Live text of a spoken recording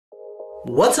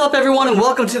What's up everyone and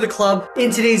welcome to the club. In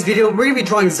today's video, we're going to be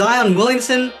drawing Zion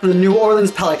Williamson for the New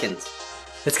Orleans Pelicans.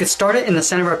 Let's get started in the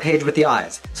center of our page with the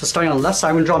eyes. So starting on the left side,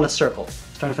 we're going to draw in a circle.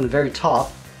 Starting from the very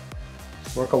top,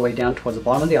 work our way down towards the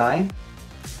bottom of the eye, and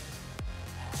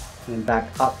then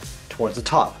back up towards the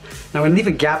top. Now we're going to leave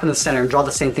a gap in the center and draw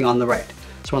the same thing on the right.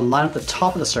 So we're going to line up the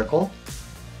top of the circle,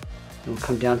 and we'll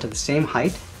come down to the same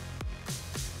height,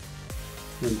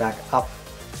 and then back up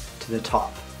to the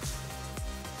top.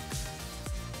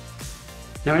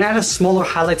 Now we're going to add a smaller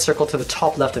highlight circle to the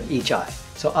top left of each eye.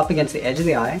 So up against the edge of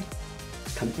the eye,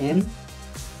 come in,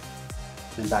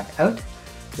 then back out.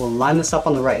 We'll line this up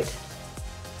on the right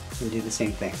and do the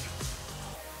same thing.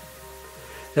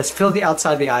 Let's fill the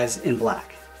outside of the eyes in black.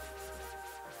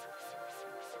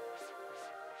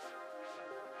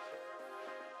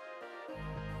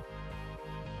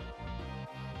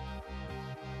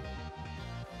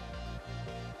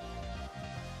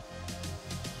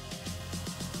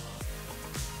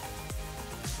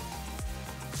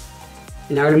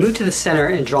 Now we're going to move to the center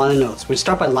and draw in the nose. We're going to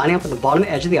start by lining up at the bottom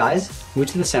edge of the eyes, move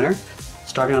to the center.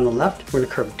 Starting on the left, we're going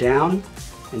to curve down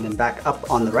and then back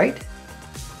up on the right. Now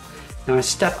I'm going to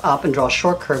step up and draw a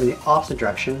short curve in the opposite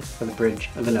direction for the bridge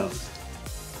of the nose.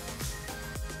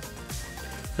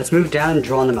 Let's move down and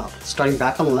draw in the mouth. Starting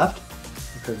back on the left,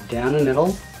 curve down the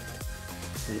middle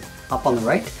and up on the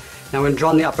right. Now we're going to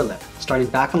draw in the upper lip. Starting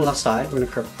back on the left side, we're going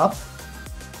to curve up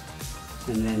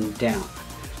and then down.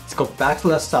 Let's go back to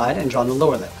the left side and draw the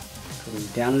lower lip. Curving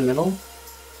down in the middle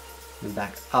and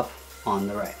back up on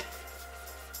the right.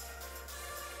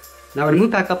 Now we're going to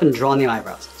move back up and draw in the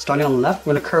eyebrows. Starting on the left,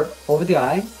 we're going to curve over the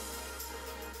eye,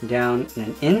 down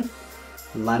and in,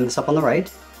 and line this up on the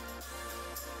right,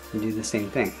 and do the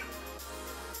same thing.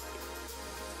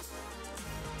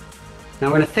 Now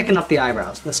we're going to thicken up the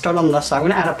eyebrows. Let's start on the left side. We're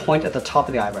going to add a point at the top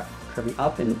of the eyebrow, curving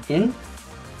up and in,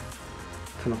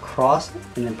 come across,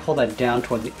 and then pull that down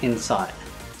toward the inside.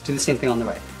 Let's do the same thing on the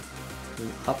right.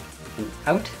 Up and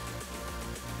out,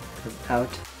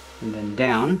 and then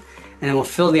down, and then we'll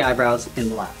fill the eyebrows in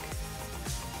black.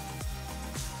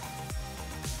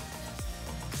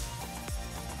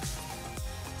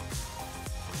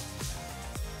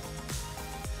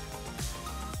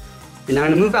 And now I'm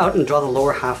going to move out and draw the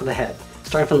lower half of the head.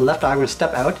 Starting from the left eye, I'm going to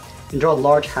step out and draw a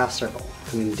large half circle,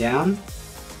 coming down,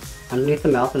 underneath the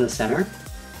mouth in the center,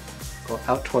 go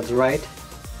out towards the right,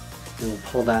 and we'll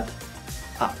pull that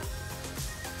up.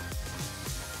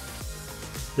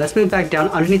 Let's move back down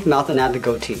underneath the mouth and add the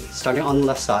goatee. Starting on the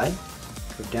left side,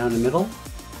 curve down in the middle,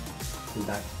 and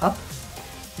back up.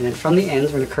 And then from the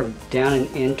ends, we're going to curve down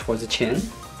and in towards the chin, and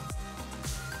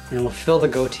then we'll fill the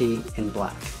goatee in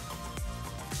black.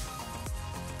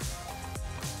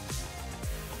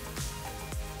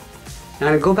 Now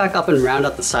I'm going to go back up and round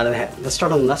out the side of the head. Let's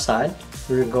start on the left side.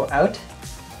 We're going to go out,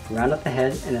 round up the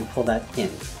head, and then pull that in.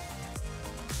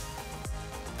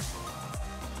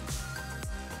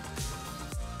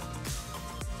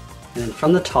 And then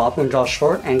from the top, we're going to draw a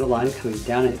short angle line coming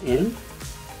down and in.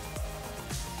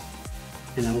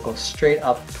 And then we'll go straight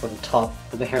up toward the top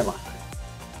of the hairline.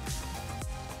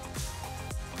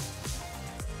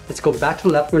 Let's go back to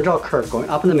the left. We're going to draw a curve going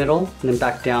up in the middle and then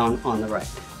back down on the right.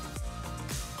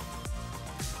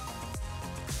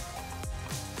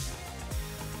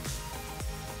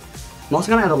 I'm also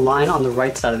going to add a line on the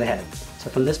right side of the head. So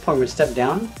from this point, we're going to step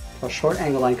down, draw a short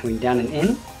angle line coming down and in,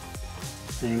 and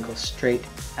then go straight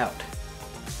out.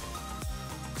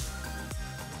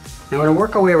 Now we're going to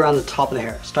work our way around the top of the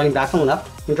hair. Starting back on the left,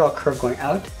 we're going to draw a curve going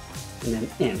out and then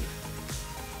in.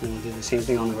 And we'll do the same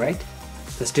thing on the right.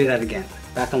 Let's do that again.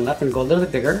 Back on the left, and go a little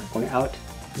bit bigger, going out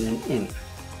and then in.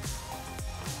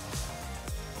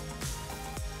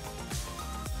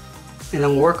 And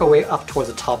then work our way up towards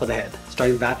the top of the head.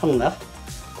 Starting back on the left,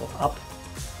 go up,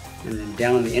 and then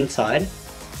down on the inside.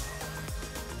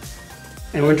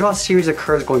 And we're going to draw a series of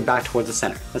curves going back towards the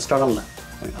center. Let's start on the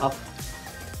left, going up,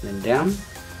 and then down.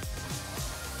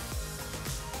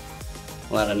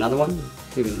 We'll add another one,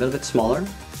 maybe a little bit smaller. And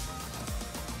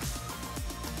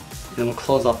then we'll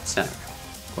close off the center,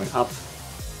 going up,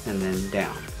 and then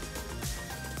down.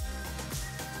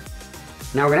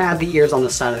 Now we're going to add the ears on the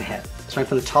side of the head. Starting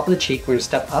from the top of the cheek, we're going to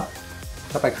step up,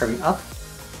 start by curving up,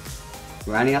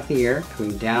 rounding out the ear,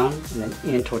 coming down, and then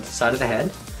in towards the side of the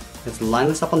head. Let's line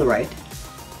this up on the right,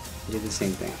 and do the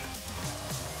same thing.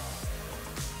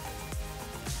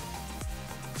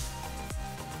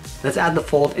 Let's add the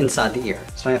fold inside the ear.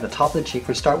 Starting at the top of the cheek, we're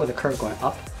going to start with a curve going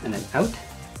up and then out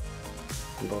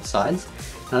on both sides.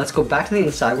 Now let's go back to the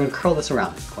inside, we're going to curl this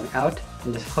around, going out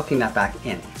and just hooking that back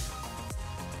in.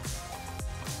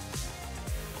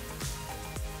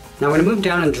 Now we're going to move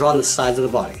down and draw on the sides of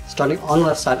the body. Starting on the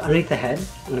left side underneath the head,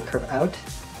 I'm going to curve out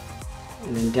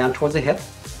and then down towards the hip,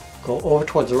 go over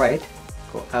towards the right,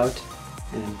 go out,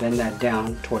 and then bend that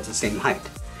down towards the same height.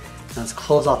 Now let's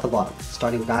close off the bottom.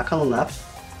 Starting back on the left,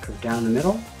 curve down in the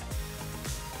middle,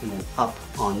 and then up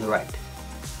on the right.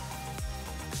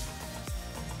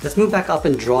 Let's move back up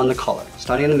and draw on the collar.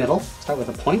 Starting in the middle, start with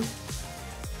a point.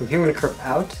 From here we're going to curve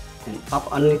out and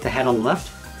up underneath the head on the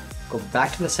left, go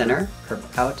back to the center,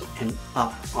 curve out and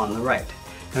up on the right.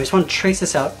 Now I just want to trace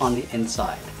this out on the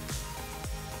inside.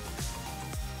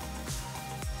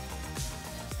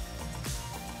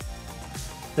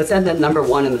 Let's add that number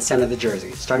 1 in the center of the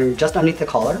jersey. Starting just underneath the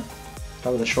collar,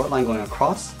 start with a short line going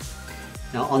across.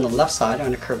 Now on the left side I'm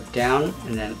going to curve down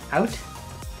and then out,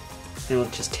 and we'll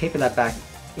just taper that back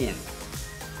in.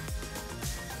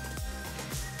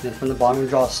 Then from the bottom we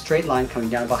draw a straight line coming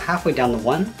down about halfway down the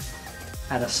 1,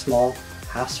 add a small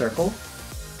half circle,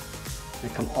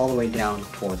 and come all the way down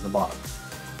towards the bottom.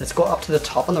 Let's go up to the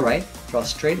top on the right, draw a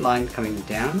straight line coming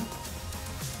down,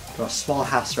 draw a small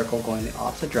half circle going the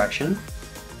opposite direction,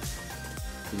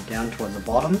 come down towards the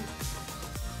bottom,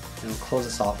 and we'll close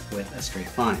this off with a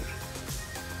straight line.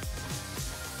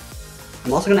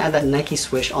 I'm also going to add that Nike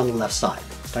swish on the left side.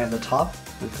 Starting at the top,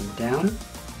 and come down,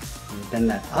 and bend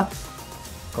that up,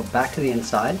 go back to the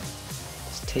inside,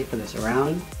 just taper this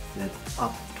around, and then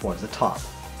up towards the top.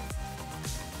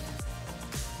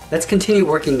 Let's continue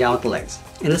working down with the legs.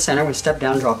 In the center, we step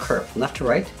down, draw a curve from left to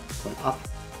right, going up,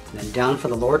 and then down for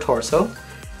the lower torso,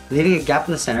 leaving a gap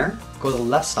in the center, go to the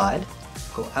left side,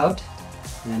 go out,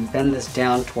 and then bend this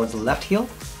down towards the left heel,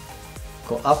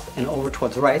 go up and over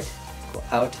towards the right, go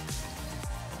out,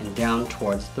 and down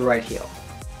towards the right heel.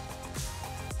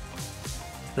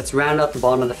 Let's round out the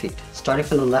bottom of the feet. Starting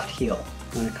from the left heel,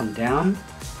 I'm going to come down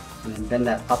and then bend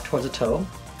that up towards the toe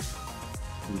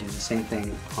and do the same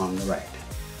thing on the right.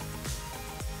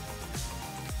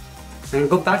 I'm going to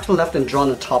go back to the left and draw on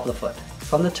the top of the foot.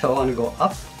 From the toe, I'm going to go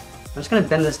up. I'm just going to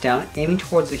bend this down, aiming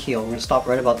towards the heel. We're going to stop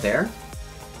right about there, and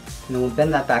then we'll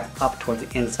bend that back up towards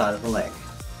the inside of the leg.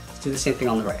 Let's do the same thing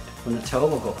on the right. From the toe,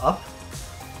 we'll go up,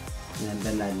 and then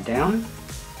bend that down, and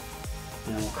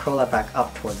then we'll curl that back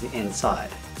up towards the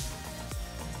inside.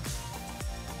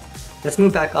 Let's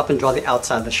move back up and draw the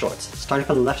outside of the shorts. Starting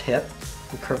from the left hip,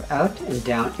 we curve out and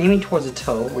down, aiming towards the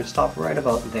toe. We're going to stop right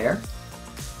about there.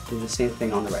 Do the same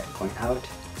thing on the right, going out,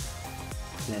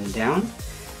 and then down, and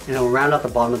then we'll round out the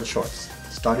bottom of the shorts.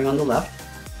 Starting on the left,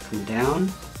 come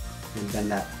down, and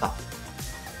bend that up.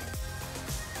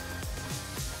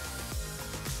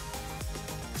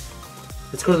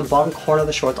 Let's go to the bottom corner of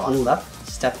the shorts on the left,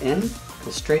 step in, go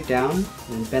straight down, and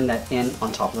then bend that in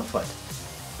on top of the foot.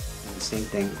 And the same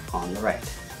thing on the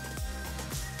right.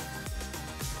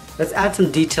 Let's add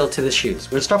some detail to the shoes.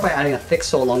 We're going to start by adding a thick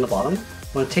sole along the bottom.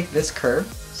 I'm going to take this curve,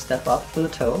 step up from the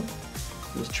toe,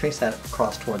 and just trace that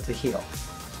across towards the heel.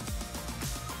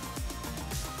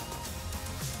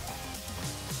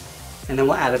 And then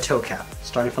we'll add a toe cap.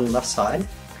 Starting from the left side,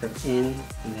 curve in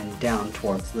and then down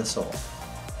towards the sole.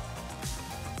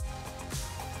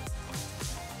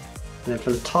 And then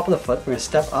from the top of the foot, we're going to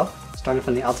step up, starting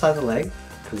from the outside of the leg,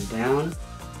 come down,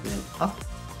 and then up.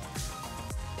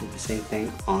 Do the same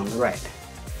thing on the right.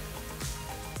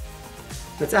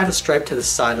 Let's add a stripe to the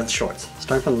side of the shorts.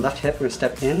 Starting from the left hip, we're going to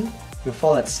step in. We're going to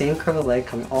follow that same curve of the leg,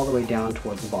 coming all the way down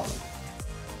towards the bottom.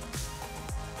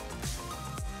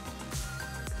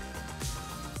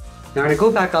 Now we're going to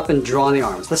go back up and draw on the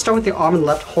arms. Let's start with the arm on the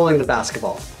left holding the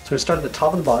basketball. So we're going to start at the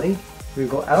top of the body. We're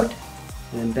going to go out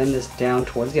and then bend this down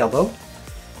towards the elbow.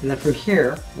 And then from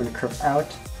here, we're going to curve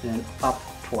out and then up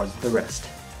towards the wrist.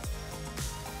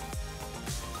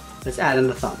 Let's add in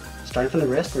the thumb. Starting from the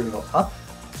wrist, we're going to go up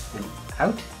and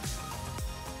out.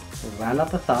 We'll round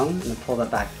out the thumb and then pull that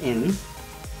back in. And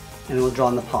then we'll draw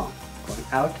on the palm, going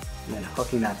out and then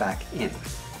hooking that back in.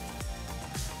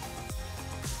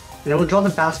 And then we'll draw the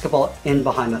basketball in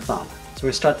behind the thumb. So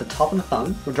we start at the top of the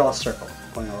thumb, we'll draw a circle,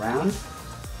 going around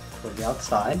toward the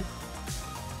outside,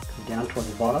 come down towards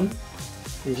the bottom,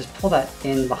 and just pull that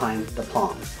in behind the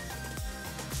palm.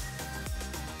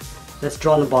 Let's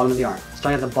draw on the bottom of the arm.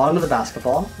 Starting at the bottom of the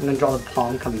basketball, I'm going to draw the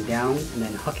palm coming down and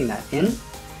then hooking that in. And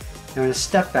we're going to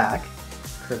step back,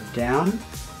 curve down,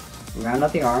 round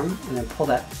out the arm, and then pull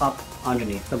that up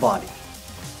underneath the body.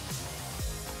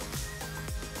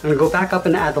 I'm going to go back up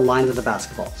and add the lines of the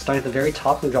basketball. Starting at the very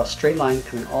top, we'll draw a straight line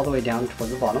coming all the way down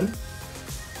towards the bottom. And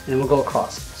then we'll go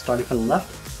across. Starting from the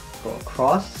left, go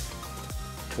across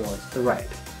towards the right.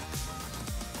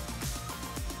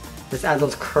 Let's add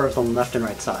those curves on the left and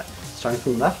right side. Starting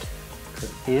from the left,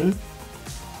 curve in,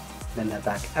 bend that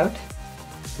back out,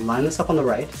 line this up on the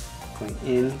right, going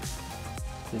in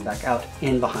and back out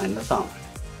in behind the thumb.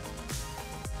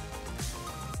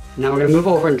 Now we're going to move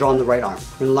over and draw on the right arm.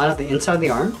 We're going to line up the inside of the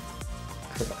arm,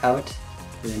 curve out,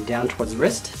 and then down towards the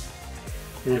wrist.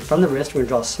 And then from the wrist, we're going to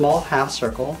draw a small half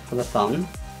circle for the thumb.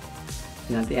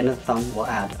 And at the end of the thumb, we'll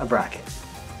add a bracket.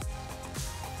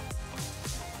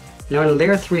 Now we're going to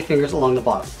layer 3 fingers along the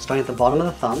bottom. Starting at the bottom of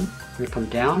the thumb, we're going to come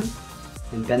down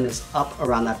and bend this up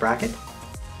around that bracket.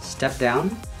 Step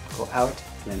down, go out,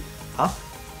 and then up.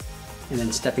 And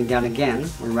then stepping down again,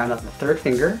 we're going to round out the 3rd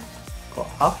finger, go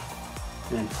up,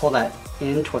 and then pull that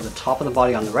in towards the top of the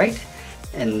body on the right.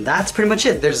 And that's pretty much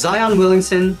it. There's Zion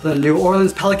Williamson, the New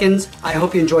Orleans Pelicans. I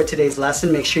hope you enjoyed today's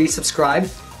lesson. Make sure you subscribe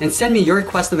and send me your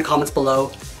requests in the comments below.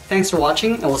 Thanks for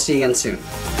watching, and we'll see you again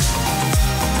soon.